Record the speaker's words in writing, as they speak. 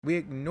We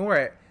ignore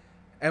it,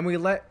 and we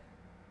let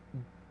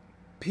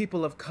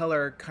people of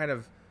color kind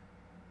of,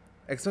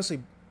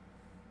 especially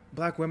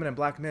black women and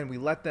black men, we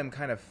let them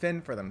kind of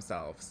fend for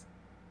themselves.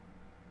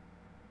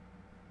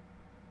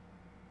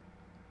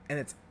 And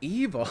it's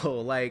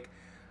evil. Like,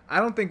 I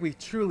don't think we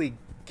truly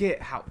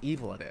get how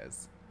evil it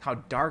is, how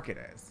dark it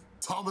is.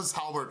 Thomas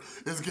Halbert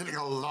is getting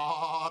a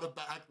lot of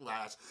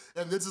backlash,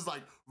 and this is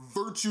like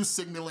virtue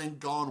signaling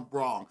gone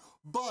wrong.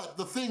 But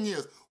the thing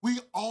is, we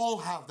all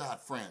have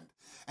that friend,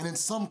 and in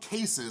some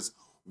cases,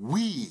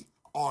 we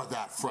are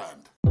that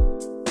friend.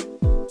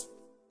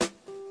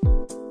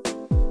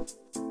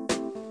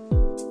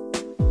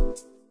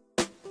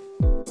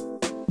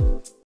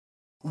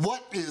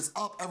 What is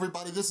up,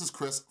 everybody? This is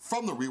Chris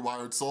from The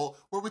Rewired Soul,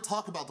 where we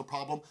talk about the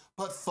problem,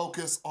 but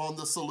focus on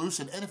the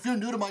solution. And if you're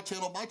new to my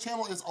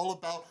channel is all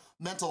about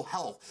mental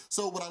health.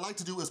 So what I like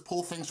to do is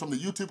pull things from the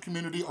YouTube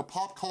community or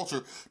pop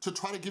culture to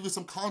try to give you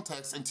some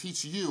context and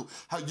teach you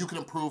how you can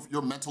improve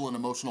your mental and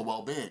emotional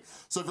well-being.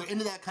 So if you're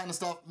into that kind of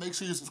stuff, make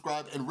sure you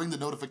subscribe and ring the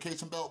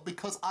notification bell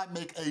because I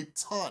make a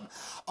ton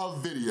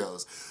of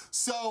videos.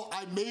 So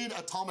I made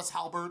a Thomas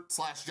Halbert /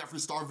 Jeffree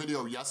Star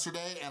video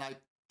yesterday, and I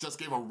just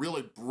gave a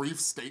really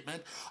brief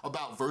statement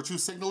about virtue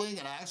signaling,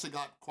 and I actually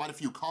got quite a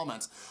few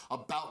comments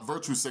about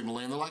virtue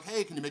signaling. They're like,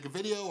 hey, can you make a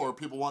video? Or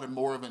people wanted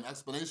more of an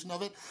explanation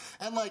of it.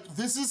 And like,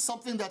 this is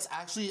something that's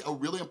actually a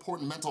really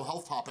important mental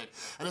health topic,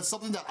 and it's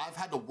something that I've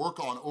had to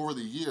work on over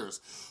the years.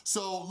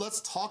 So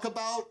let's talk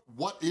about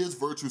what is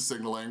virtue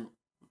signaling,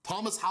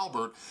 Thomas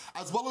Halbert,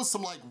 as well as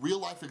some like real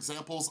life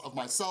examples of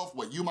myself,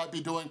 what you might be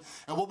doing,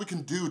 and what we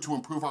can do to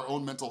improve our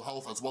own mental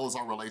health as well as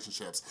our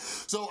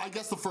relationships. So I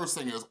guess the first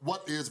thing is,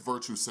 what is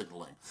virtue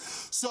signaling?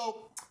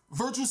 So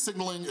virtue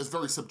signaling is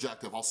very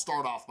subjective. I'll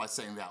start off by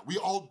saying that. We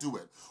all do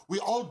it. We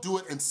all do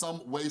it in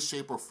some way,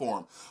 shape, or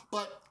form.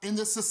 But in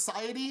the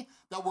society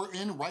that we're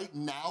in right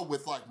now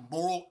with like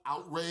moral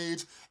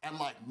outrage and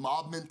like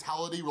mob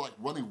mentality, we're like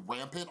running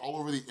rampant all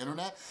over the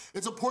internet,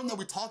 it's important that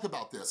we talk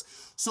about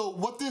this. So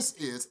what this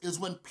is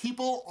when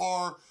people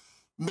are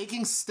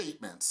making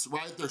statements,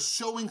 right? They're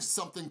showing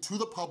something to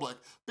the public,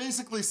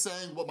 basically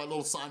saying what my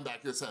little sign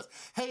back here says.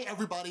 Hey,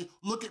 everybody,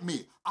 look at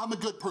me. I'm a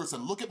good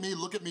person. Look at me,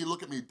 look at me,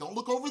 look at me. Don't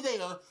look over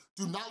there.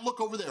 Do not look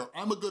over there.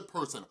 I'm a good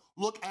person.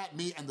 Look at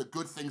me and the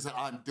good things that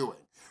I'm doing,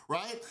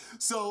 right?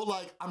 So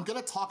like, I'm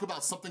gonna talk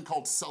about something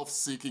called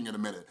self-seeking in a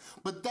minute,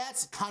 but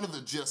that's kind of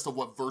the gist of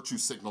what virtue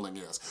signaling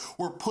is.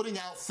 We're putting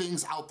out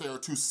things out there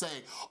to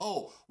say,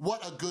 oh,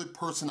 what a good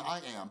person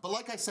I am. But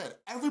like I said,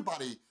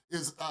 everybody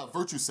is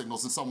virtue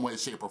signals in some way,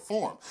 shape, or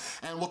form.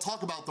 And we'll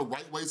talk about the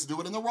right ways to do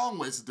it and the wrong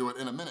ways to do it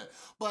in a minute.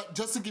 But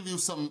just to give you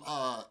some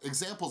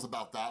examples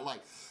about that,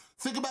 like,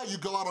 think about you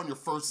go out on your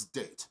first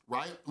date,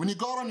 right? When you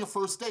go out on your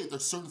first date,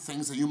 there's certain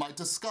things that you might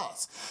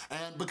discuss.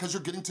 And because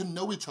you're getting to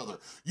know each other,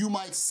 you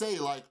might say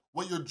like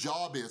what your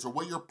job is or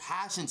what your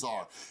passions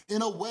are.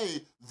 In a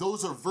way,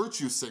 those are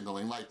virtue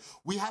signaling. Like,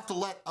 we have to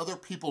let other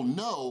people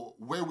know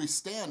where we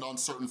stand on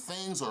certain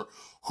things or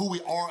who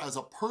we are as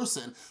a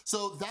person,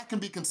 so that can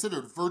be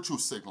considered virtue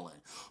signaling.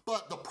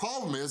 But the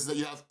problem is that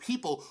you have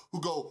people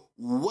who go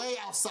way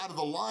outside of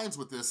the lines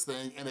with this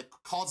thing, and it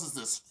causes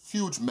this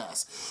huge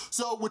mess.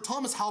 So with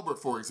Thomas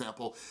Halbert, for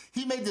example,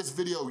 he made this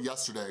video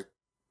yesterday,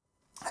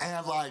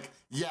 and like,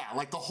 yeah,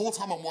 like the whole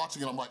time I'm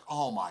watching it, I'm like,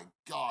 oh my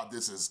God,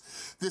 this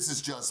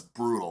is just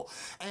brutal.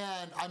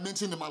 And I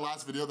mentioned in my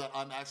last video that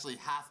I'm actually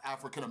half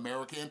African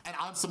American, and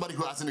I'm somebody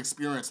who hasn't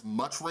experienced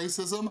much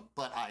racism,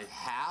 but I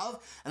have,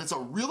 and it's a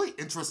really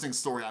interesting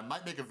story. I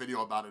might make a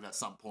video about it at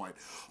some point.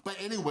 But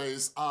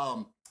anyways,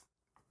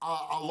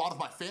 a lot of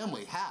my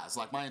family has,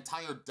 like my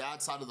entire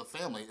dad's side of the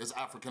family is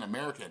African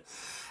American.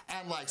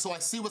 And like, so I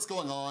see what's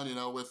going on, you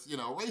know, with, you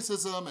know,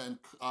 racism and,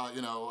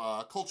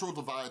 cultural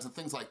divides and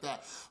things like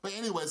that. But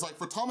anyways, like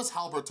for Thomas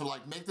Halbert to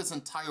like make this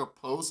entire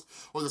post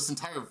or this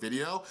entire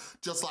video,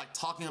 just like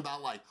talking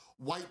about like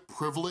white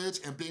privilege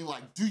and being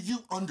like, do you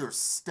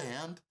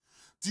understand?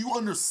 Do you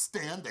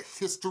understand the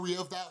history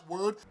of that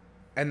word?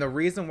 And the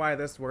reason why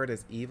this word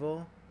is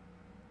evil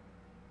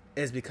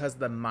is because of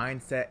the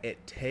mindset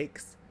it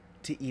takes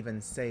to even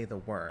say the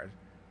word.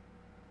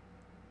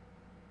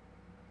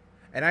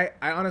 And I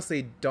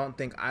honestly don't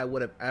think I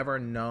would have ever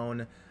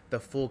known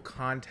the full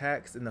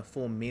context and the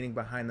full meaning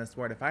behind this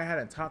word if I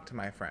hadn't talked to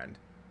my friend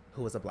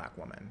who was a black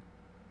woman.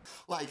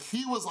 Like,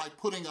 he was like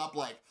putting up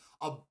like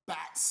a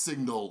bat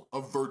signal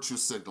of virtue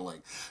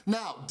signaling.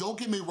 Now, don't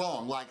get me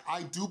wrong, like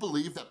I do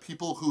believe that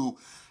people who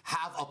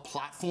have a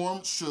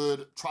platform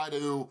should try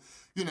to,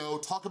 you know,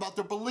 talk about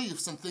their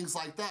beliefs and things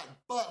like that,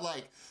 but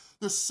like,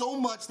 there's so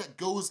much that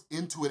goes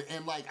into it,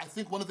 and like, I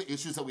think one of the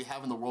issues that we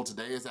have in the world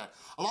today is that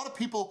a lot of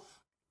people,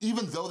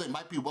 even though they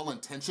might be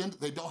well-intentioned,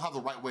 they don't have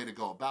the right way to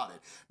go about it.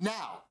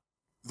 Now,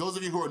 those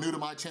of you who are new to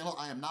my channel,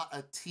 I am not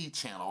a tea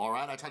channel, all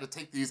right? I try to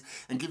take these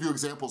and give you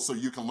examples so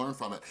you can learn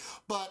from it.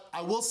 But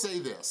I will say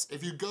this,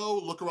 if you go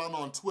look around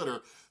on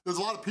Twitter, there's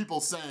a lot of people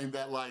saying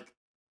that like,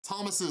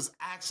 Thomas's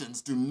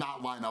actions do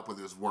not line up with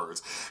his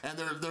words. And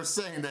they're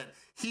saying that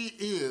he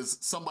is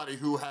somebody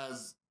who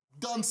has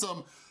done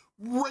some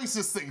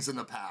racist things in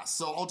the past,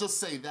 so I'll just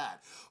say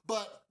that.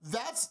 But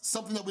that's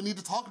something that we need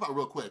to talk about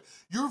real quick.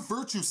 Your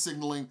virtue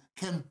signaling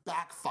can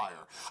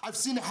backfire. I've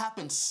seen it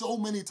happen so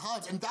many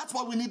times, and that's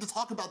why we need to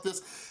talk about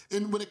this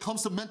when it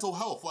comes to mental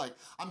health. Like,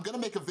 I'm gonna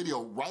make a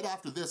video right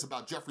after this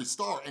about Jeffree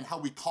Star and how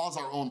we cause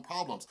our own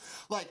problems.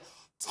 Like,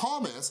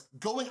 Thomas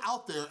going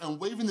out there and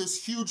waving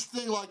this huge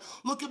thing like,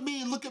 look at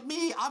me,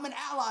 I'm an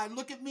ally,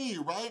 look at me,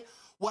 right?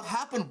 What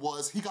happened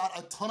was he got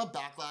a ton of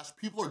backlash.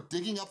 People are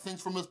digging up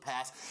things from his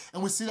past,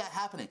 and we see that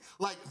happening.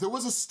 Like, there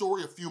was a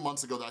story a few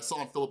months ago that I saw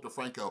on Philip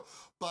DeFranco,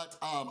 but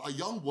a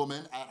young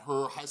woman at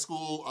her high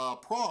school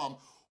prom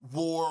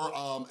wore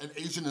an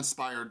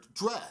Asian-inspired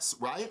dress,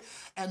 right?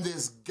 And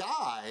this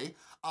guy,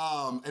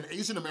 an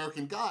Asian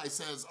American guy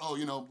says, oh,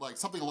 you know, like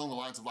something along the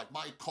lines of like,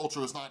 my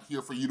culture is not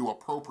here for you to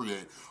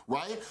appropriate,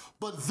 right?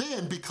 But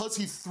then because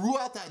he threw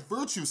out that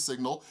virtue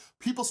signal,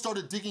 people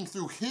started digging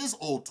through his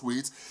old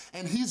tweets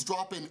and he's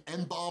dropping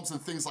N-bombs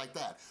and things like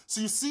that. So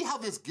you see how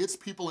this gets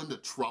people into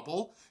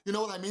trouble? You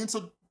know what I mean?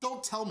 So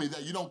don't tell me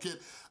that you don't get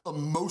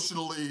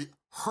emotionally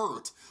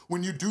hurt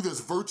when you do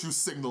this virtue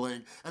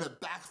signaling and it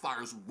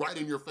backfires right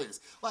in your face.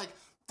 Like,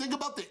 think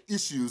about the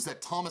issues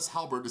that Thomas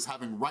Halbert is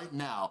having right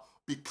now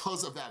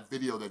because of that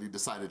video that he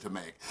decided to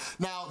make.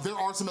 Now, there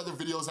are some other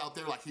videos out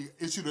there, like he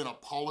issued an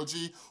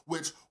apology,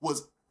 which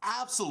was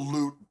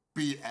absolute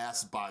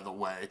BS, by the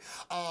way.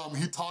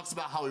 He talks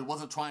about how he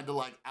wasn't trying to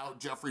like out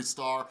Jeffree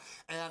Star,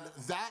 and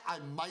that I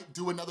might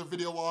do another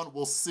video on,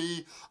 we'll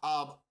see,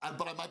 but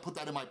I might put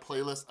that in my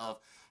playlist of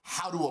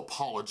how to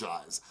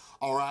apologize,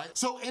 all right?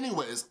 So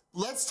anyways,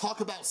 let's talk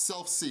about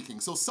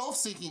self-seeking. So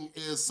self-seeking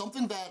is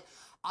something that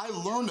I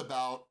learned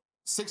about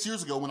 6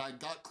 years ago when I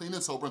got clean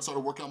and sober and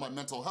started working on my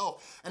mental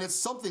health, and it's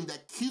something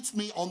that keeps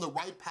me on the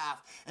right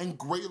path and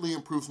greatly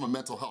improves my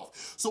mental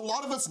health. So a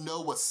lot of us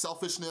know what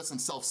selfishness and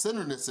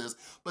self-centeredness is,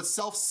 but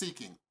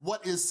self-seeking,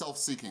 what is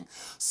self-seeking?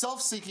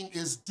 Self-seeking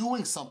is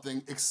doing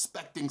something,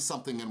 expecting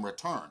something in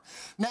return.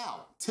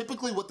 Now,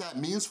 typically what that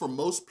means for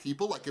most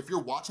people, like if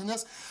you're watching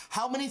this,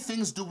 how many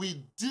things do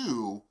we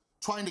do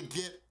trying to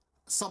get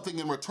something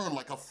in return,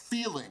 like a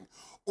feeling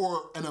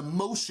or an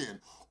emotion,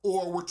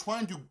 or we're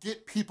trying to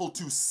get people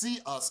to see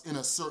us in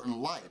a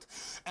certain light.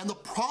 And the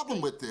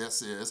problem with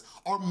this is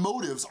our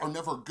motives are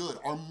never good.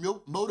 Our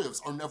motives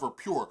are never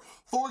pure.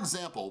 For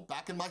example,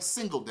 back in my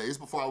single days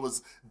before I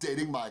was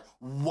dating my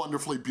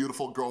wonderfully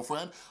beautiful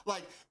girlfriend,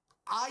 like,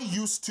 I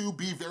used to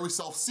be very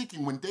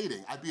self-seeking when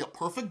dating. I'd be a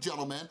perfect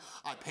gentleman,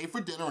 I'd pay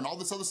for dinner and all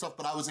this other stuff,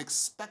 but I was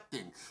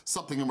expecting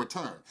something in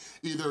return.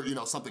 Either, you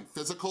know, something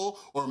physical,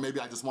 or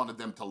maybe I just wanted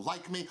them to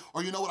like me,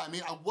 or you know what I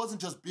mean? I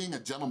wasn't just being a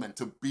gentleman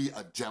to be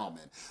a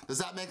gentleman. Does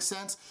that make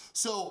sense?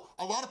 So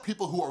a lot of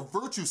people who are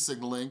virtue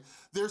signaling,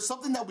 there's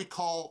something that we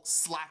call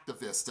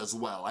slacktivists as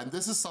well, and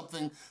this is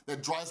something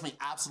that drives me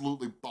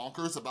absolutely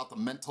bonkers about the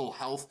mental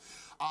health,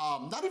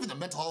 not even the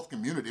mental health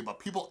community, but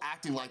people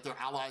acting like they're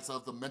allies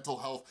of the mental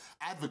health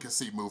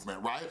advocacy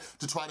movement, right?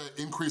 To try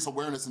to increase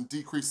awareness and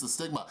decrease the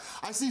stigma.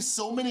 I see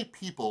so many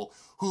people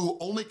who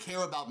only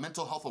care about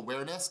mental health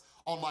awareness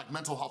on like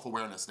Mental Health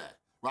Awareness Day,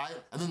 right?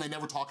 And then they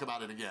never talk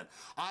about it again.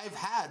 I've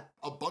had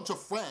a bunch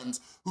of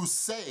friends who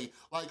say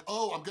like,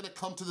 oh, I'm gonna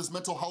come to this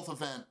mental health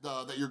event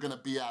that you're gonna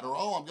be at, or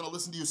oh, I'm gonna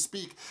listen to you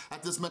speak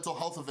at this mental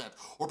health event.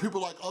 Or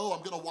people are like, oh,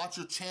 I'm gonna watch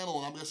your channel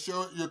and I'm gonna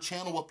share your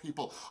channel with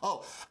people.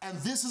 Oh, and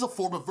this is a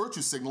form of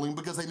virtue signaling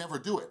because they never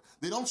do it.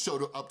 They don't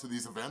show up to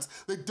these events.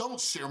 They don't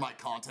share my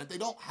content. They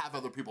don't have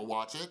other people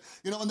watch it,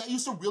 you know, and that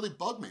used to really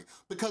bug me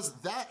because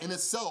that in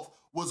itself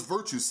was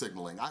virtue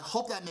signaling. I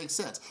hope that makes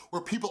sense,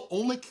 where people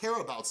only care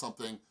about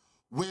something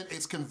when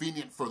it's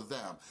convenient for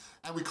them.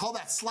 And we call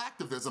that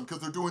slacktivism because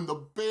they're doing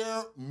the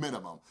bare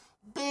minimum,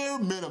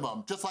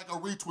 just like a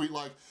retweet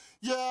like,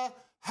 yeah,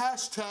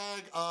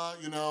 hashtag,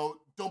 you know,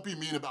 don't be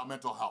mean about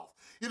mental health.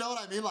 You know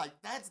what I mean? Like,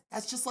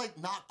 that's just like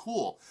not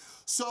cool.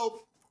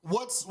 So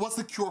what's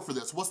the cure for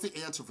this? What's the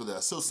answer for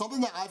this? So something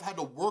that I've had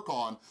to work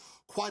on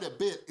quite a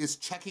bit is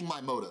checking my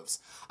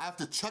motives. I have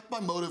to check my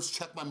motives,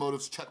 check my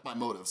motives, check my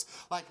motives.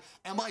 Like,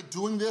 am I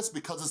doing this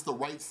because it's the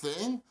right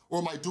thing? Or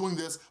am I doing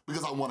this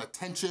because I want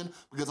attention,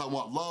 because I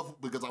want love,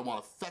 because I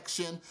want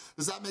affection?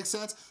 Does that make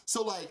sense?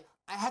 So like,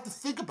 I have to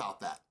think about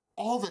that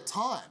all the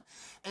time.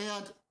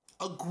 And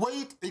a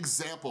great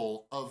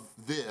example of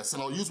this,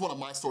 and I'll use one of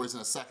my stories in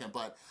a second,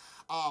 but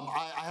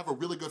I have a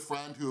really good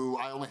friend who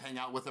I only hang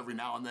out with every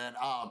now and then.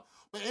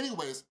 But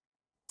anyways,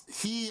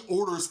 he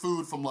orders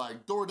food from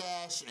like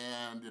DoorDash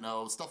and, you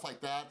know, stuff like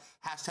that,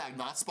 hashtag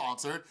not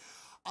sponsored.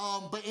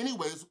 But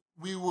anyways,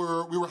 we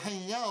were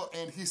hanging out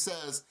and he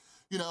says,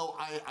 you know,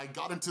 I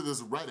got into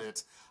this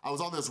Reddit, I was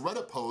on this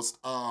Reddit post,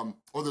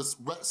 or this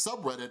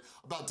subreddit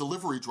about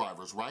delivery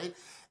drivers, right?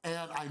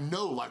 And I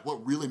know like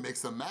what really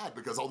makes them mad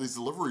because all these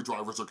delivery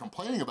drivers are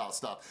complaining about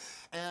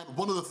stuff. And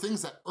one of the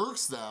things that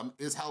irks them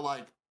is how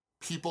like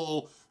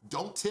people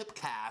don't tip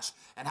cash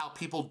and how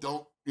people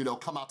don't, you know,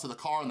 come out to the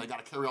car and they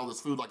gotta carry all this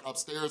food like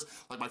upstairs.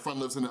 Like my friend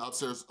lives in an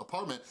upstairs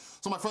apartment.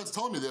 So my friend's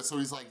telling me this, so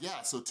he's like,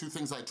 yeah, so 2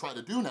 things I try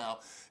to do now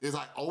is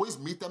I always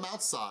meet them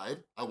outside,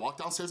 I walk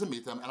downstairs and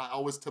meet them, and I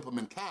always tip them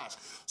in cash.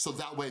 So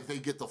that way they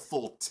get the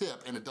full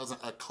tip and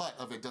a cut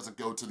of it doesn't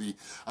go to the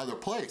other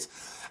place.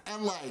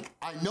 And like,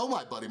 I know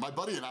my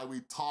buddy and I,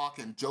 we talk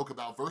and joke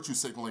about virtue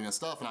signaling and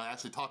stuff, and I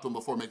actually talked to him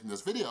before making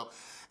this video,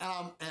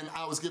 and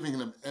I was giving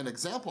him an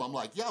example. I'm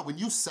like, yeah, when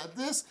you said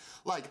this,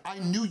 like, I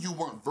knew you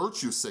weren't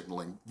virtue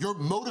signaling. Your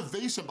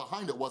motivation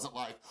behind it wasn't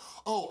like,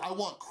 oh, I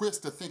want Chris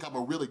to think I'm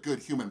a really good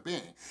human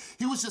being.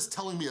 He was just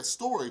telling me a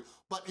story,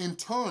 but in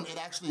turn, it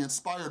actually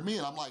inspired me,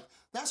 and I'm like,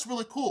 that's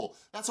really cool.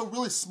 That's a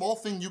really small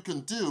thing you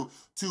can do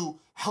to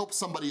help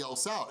somebody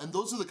else out. And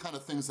those are the kind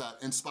of things that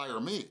inspire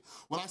me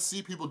when I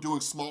see people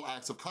doing small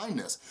acts of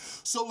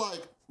kindness. So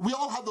like, we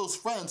all have those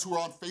friends who are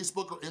on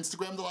Facebook or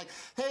Instagram, they're like,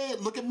 hey,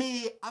 look at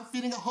me, I'm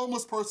feeding a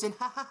homeless person,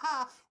 ha ha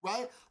ha,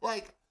 right?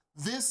 Like,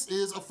 this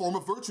is a form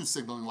of virtue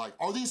signaling. Like,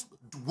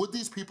 would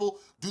these people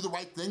do the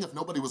right thing if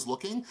nobody was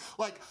looking?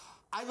 Like,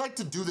 I like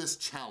to do this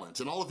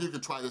challenge, and all of you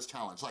can try this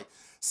challenge. Like,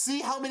 see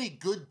how many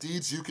good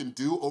deeds you can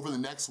do over the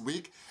next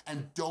week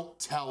and don't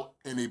tell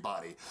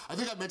anybody. I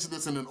think I mentioned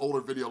this in an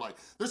older video, like,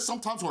 there's some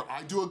times where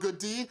I do a good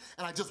deed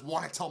and I just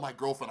wanna tell my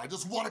girlfriend, I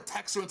just wanna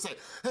text her and say,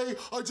 hey,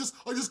 I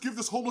just give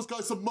this homeless guy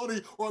some money,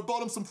 or I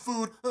bought him some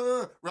food,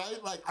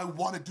 right? Like, I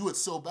wanna do it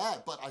so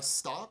bad, but I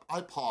stop,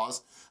 I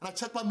pause, and I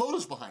check my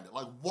motives behind it.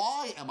 Like,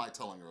 why am I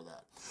telling her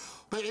that?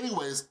 But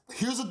anyways,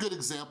 here's a good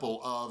example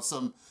of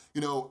some,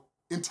 you know,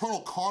 internal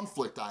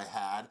conflict I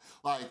had,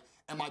 like,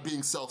 am I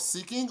being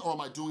self-seeking or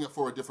am I doing it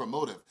for a different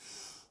motive?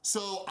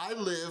 So I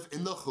live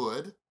in the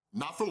hood,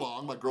 not for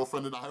long, my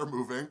girlfriend and I are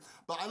moving,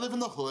 but I live in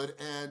the hood,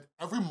 and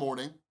every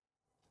morning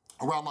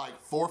around like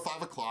 4 or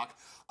 5 o'clock,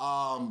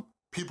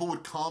 people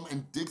would come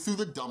and dig through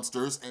the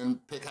dumpsters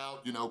and pick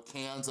out, you know,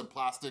 cans and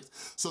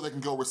plastics so they can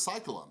go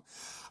recycle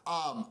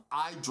them.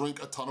 I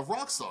drink a ton of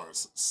Rock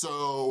Stars.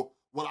 So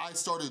what I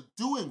started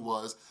doing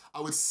was I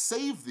would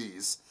save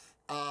these,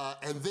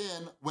 and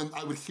then when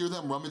I would hear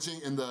them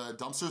rummaging in the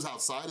dumpsters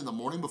outside in the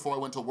morning before I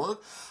went to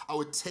work, I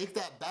would take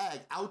that bag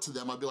out to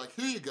them. I'd be like,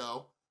 here you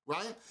go,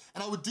 right?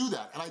 And I would do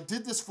that. And I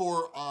did this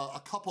for a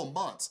couple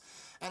months.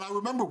 And I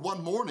remember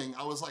one morning,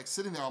 I was like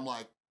sitting there, I'm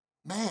like,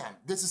 man,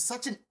 this is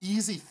such an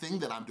easy thing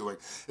that I'm doing.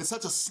 It's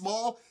such a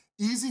small,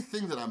 easy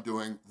thing that I'm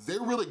doing.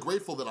 They're really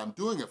grateful that I'm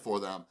doing it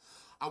for them.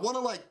 I wanna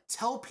like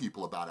tell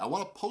people about it. I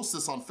wanna post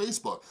this on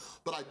Facebook,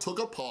 but I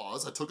took a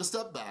pause, I took a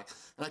step back,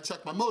 and I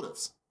checked my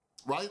motives.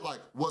 Right? Like,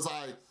 was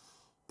I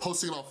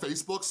posting it on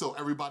Facebook so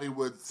everybody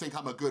would think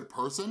I'm a good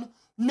person?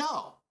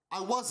 No,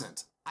 I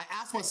wasn't. I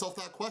asked myself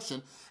that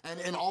question, and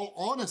in all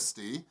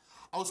honesty,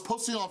 I was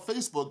posting it on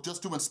Facebook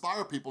just to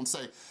inspire people and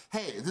say,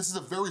 hey, this is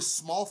a very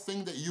small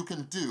thing that you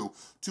can do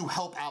to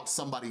help out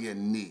somebody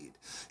in need.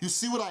 You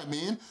see what I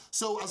mean?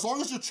 So as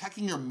long as you're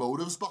checking your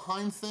motives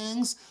behind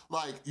things,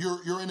 like,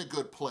 you're in a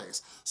good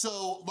place.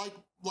 So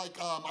like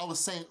I was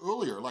saying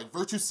earlier, like,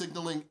 virtue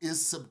signaling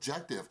is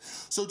subjective.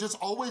 So just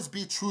always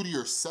be true to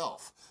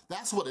yourself.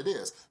 That's what it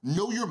is.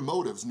 Know your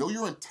motives, know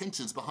your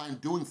intentions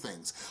behind doing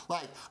things.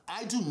 Like,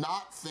 I do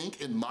not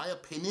think, in my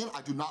opinion,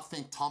 I do not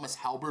think Thomas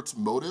Halbert's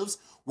motives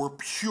were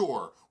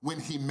pure when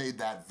he made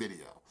that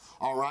video,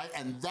 all right?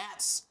 And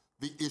that's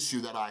the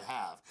issue that I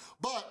have.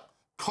 But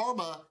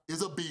karma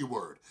is a B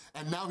word,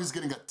 and now he's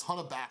getting a ton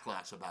of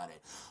backlash about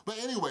it. But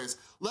anyways,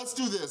 let's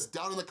do this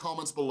down in the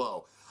comments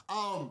below.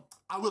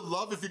 I would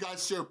love if you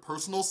guys share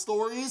personal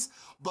stories,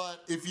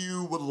 but if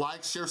you would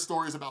like, share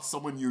stories about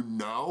someone you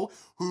know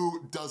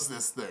who does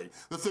this thing.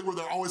 The thing where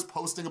they're always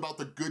posting about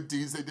the good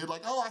deeds they did,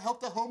 like, oh, I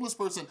helped a homeless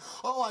person.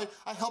 Oh,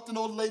 I helped an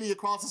old lady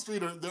across the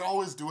street, or they're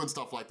always doing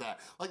stuff like that.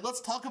 Like, let's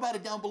talk about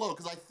it down below,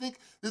 because I think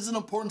this is an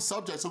important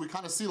subject, so we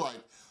kind of see like,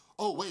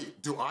 oh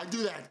wait, do I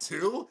do that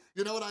too?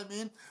 You know what I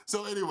mean?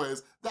 So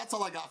anyways, that's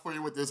all I got for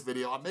you with this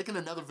video. I'm making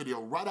another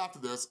video right after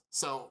this,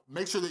 so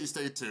make sure that you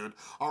stay tuned,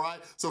 all right?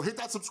 So hit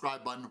that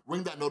subscribe button,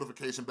 ring that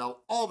notification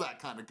bell, all that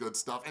kind of good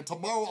stuff. And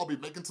tomorrow I'll be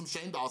making some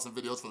Shane Dawson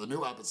videos for the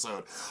new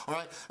episode, all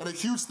right? And a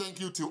huge thank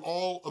you to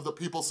all of the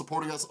people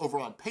supporting us over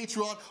on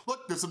Patreon.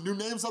 Look, there's some new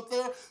names up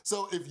there.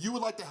 So if you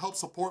would like to help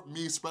support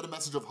me spread a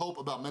message of hope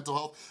about mental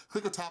health,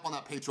 click or tap on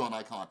that Patreon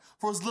icon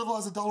for as little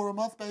as $1 a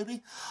month,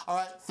 baby. All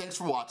right, thanks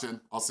for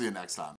watching. I'll see you next time.